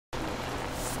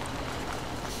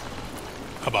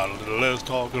How about a little less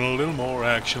talk and a little more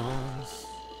action?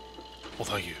 Well,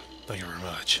 thank you. Thank you very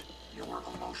much.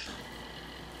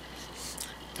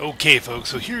 Okay, folks,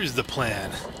 so here's the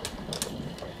plan.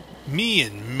 Me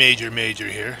and Major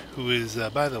here, who is,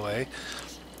 by the way,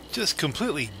 just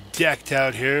completely decked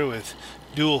out here with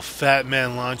dual Fat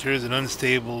Man launchers, an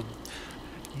unstable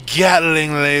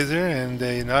Gatling laser, and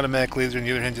an automatic laser on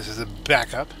the other hand just as a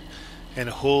backup, and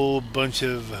a whole bunch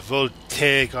of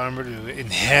voltaic armor to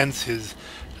enhance his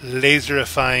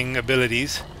laserifying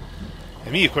abilities.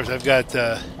 And me, of course, I've got,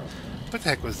 what the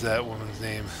heck was that woman's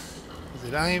name? Was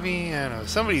it Ivy? I don't know.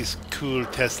 Somebody's cool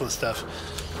Tesla stuff.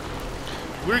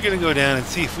 We're going to go down and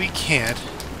see if we can't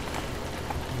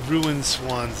ruin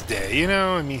Swan's day. You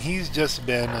know, I mean, he's just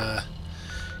been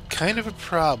kind of a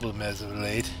problem as of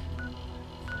late.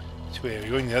 Which way? Are we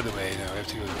going the other way now? We have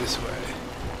to go this way.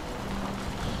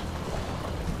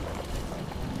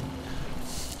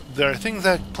 There are things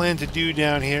I plan to do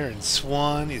down here, and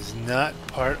Swan is not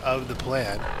part of the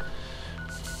plan.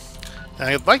 Now,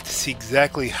 I'd like to see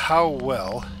exactly how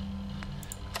well.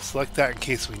 Select that in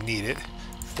case we need it.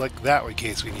 Select that in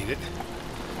case we need it.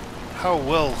 How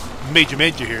well Major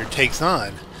here takes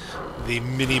on the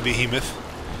mini behemoth.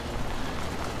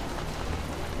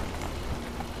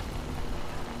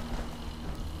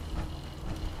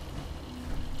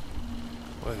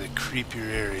 What are the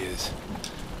creepier areas?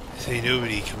 Say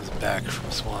nobody comes back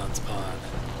from Swan's Pond.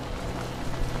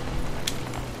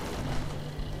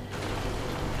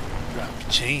 Drop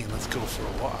the chain, let's go for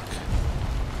a walk.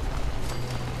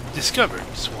 Discovered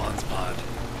Swan's Pond.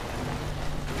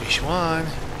 Hey Swan.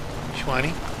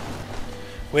 Schwani.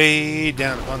 Way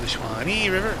down upon the Schwani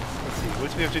River. Let's see,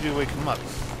 what do we have to do to wake him up?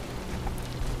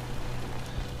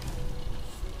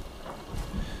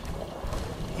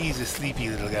 He's a sleepy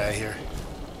little guy here.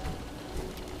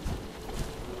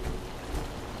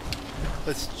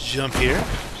 Let's jump here.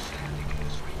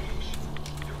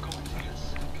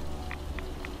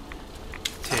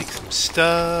 Take some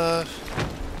stuff.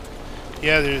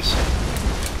 Yeah, there's...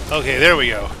 Okay, there we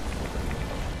go.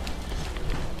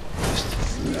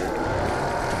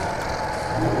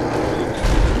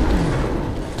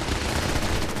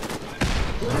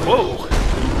 Whoa!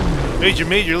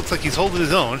 Major looks like he's holding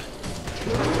his own.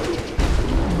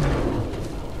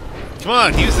 Come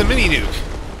on, use the mini nuke.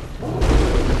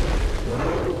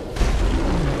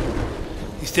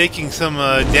 He's taking some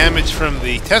damage from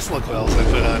the Tesla coils I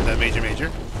put on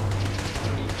Major.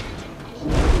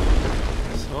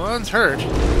 Swan's hurt.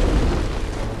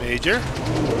 Major.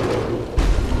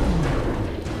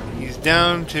 He's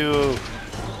down to...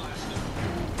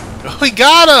 Oh, he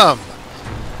got him!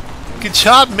 Good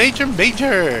job,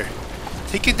 Major!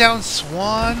 Taking down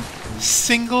Swan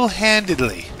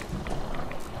single-handedly.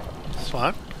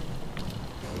 Swan?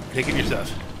 Taking your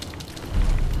stuff.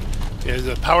 There's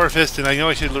a power fist, and I know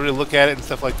I should really look at it and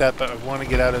stuff like that, but I want to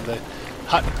get out of the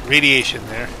hot radiation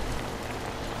there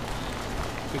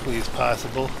quickly as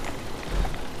possible.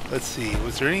 Let's see,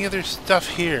 was there any other stuff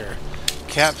here?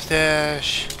 Cap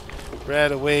stash,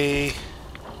 rat away.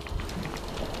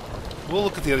 We'll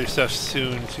look at the other stuff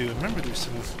soon too. Remember, there's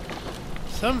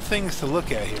some things to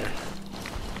look at here.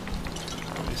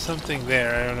 There's something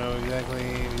there. I don't know exactly.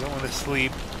 We don't want to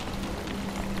sleep.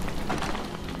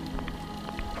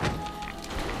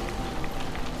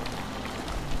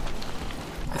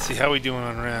 Let's see, how are we doing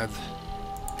on rads?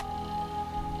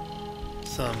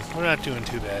 We're not doing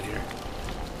too bad here.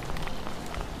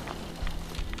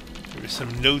 There's some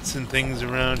notes and things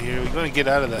around here. We're going to get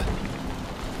out of the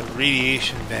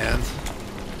radiation bands.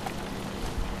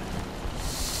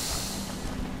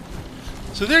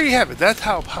 So there you have it. That's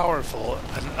how powerful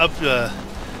an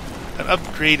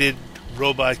upgraded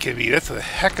robot can be. That's a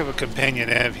heck of a companion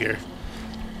to have here.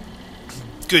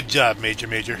 Good job,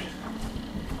 Major.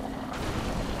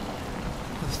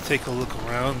 Let's take a look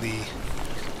around the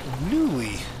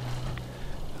newly.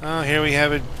 Oh, here we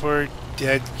have it. Poor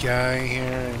dead guy here.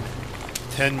 And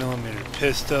 10mm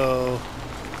pistol.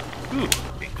 Ooh,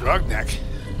 Grognak.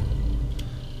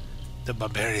 The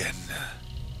Barbarian.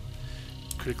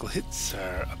 Critical hits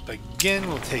are up again.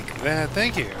 We'll take that.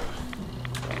 Thank you.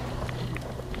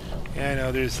 Yeah, I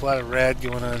know there's a lot of rad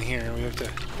going on here. We have to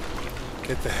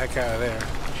get the heck out of there.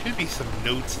 There should be some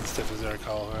notes and stuff as I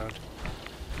recall around.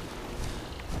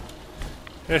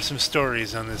 There's some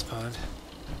stories on this pond.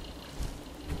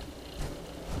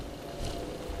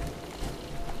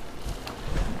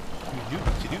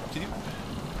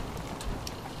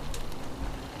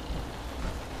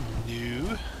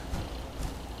 New.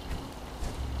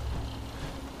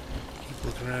 Keep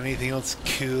looking around. Anything else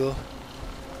cool?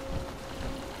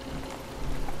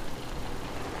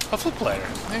 A flip ladder.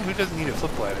 Hey, who doesn't need a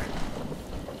flip ladder?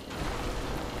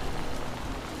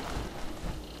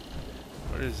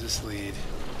 Where does this lead?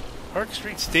 Park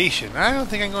Street Station. I don't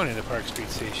think I'm going into Park Street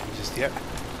Station just yet.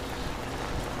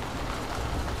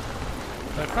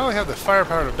 But I probably have the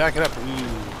firepower to back it up.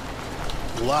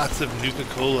 Ooh. Lots of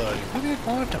Nuka-Cola. Look at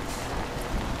Quantum.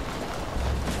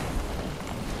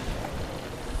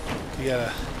 We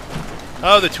gotta...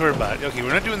 Oh, the tour bot. Okay,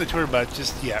 we're not doing the tour bot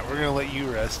just yet. We're gonna let you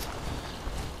rest.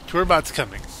 Tour bot's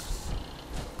coming.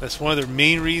 That's one of the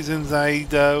main reasons I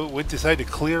decided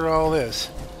to clear all this.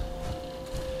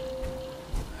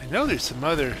 I know there's some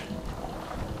other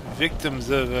victims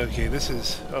of... Okay, this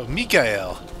is... Oh,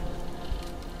 Mikhail.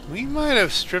 We might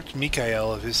have stripped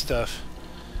Mikhail of his stuff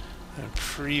in a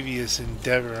previous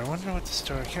endeavor. I wonder what the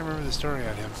story... I can't remember the story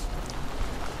on him.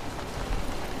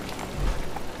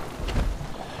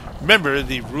 Remember,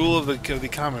 the rule of the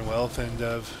Commonwealth and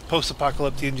of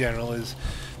post-apocalyptic in general is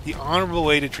the honorable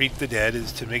way to treat the dead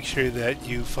is to make sure that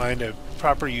you find a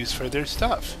proper use for their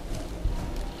stuff.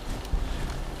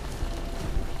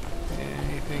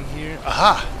 Anything here?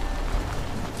 Aha!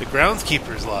 The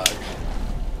groundskeeper's log.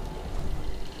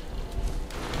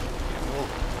 Well,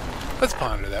 let's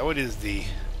ponder that. What is the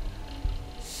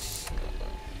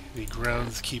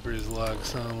groundskeeper's log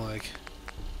sound like?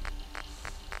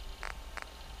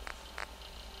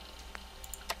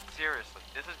 Seriously,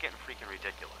 this is getting freaking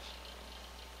ridiculous.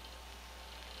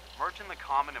 Merging the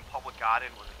common and public garden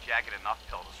was a jagged enough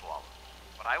pill to swallow,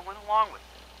 but I went along with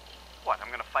it. What,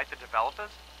 I'm gonna fight the developers?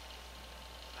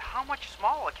 How much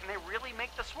smaller can they really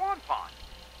make the Swan pond?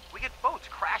 We get boats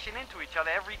crashing into each other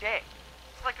every day.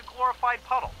 It's like a glorified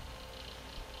puddle.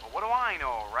 But what do I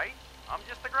know, right? I'm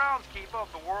just the groundskeeper of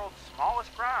the world's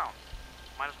smallest grounds.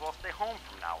 Might as well stay home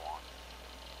from now on.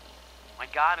 My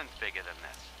garden's bigger than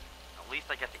this. At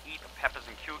least I get to eat the peppers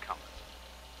and cucumbers,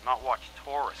 not watch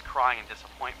tourists crying in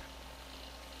disappointment.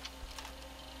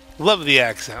 Love the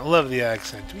accent. Love the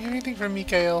accent. Do we have anything from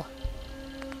Mikhail?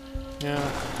 No.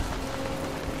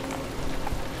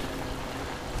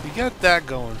 We got that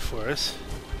going for us.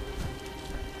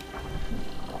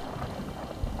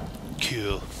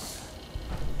 Cool.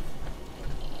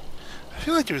 I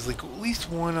feel like there was like at least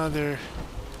one other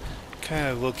kind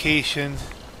of location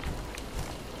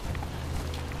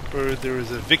where there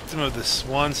was a victim of the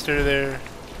Swanster there.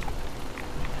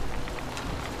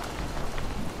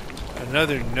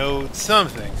 Another note,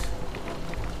 something.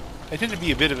 I tend to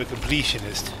be a bit of a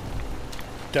completionist.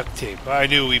 Duct tape. I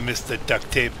knew we missed the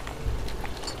duct tape.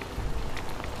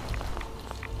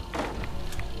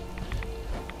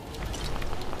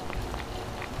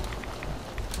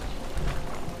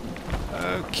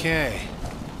 Okay.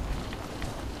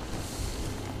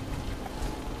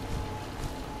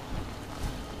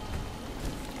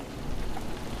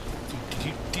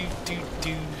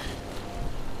 Do.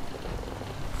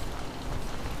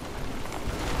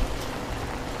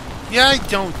 Yeah, I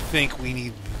don't think we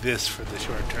need this for the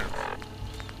short term.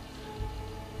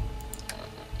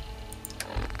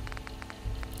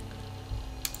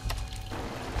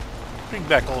 Bring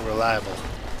back All Reliable.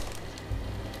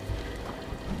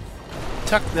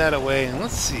 Tuck that away, and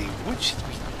let's see, what should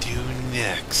we do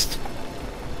next?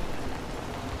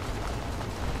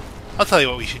 I'll tell you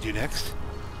what we should do next.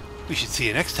 We should see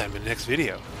you next time in the next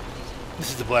video.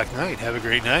 This is the Black Knight. Have a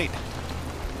great night.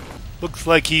 Looks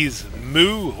like he's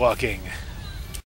moo-walking.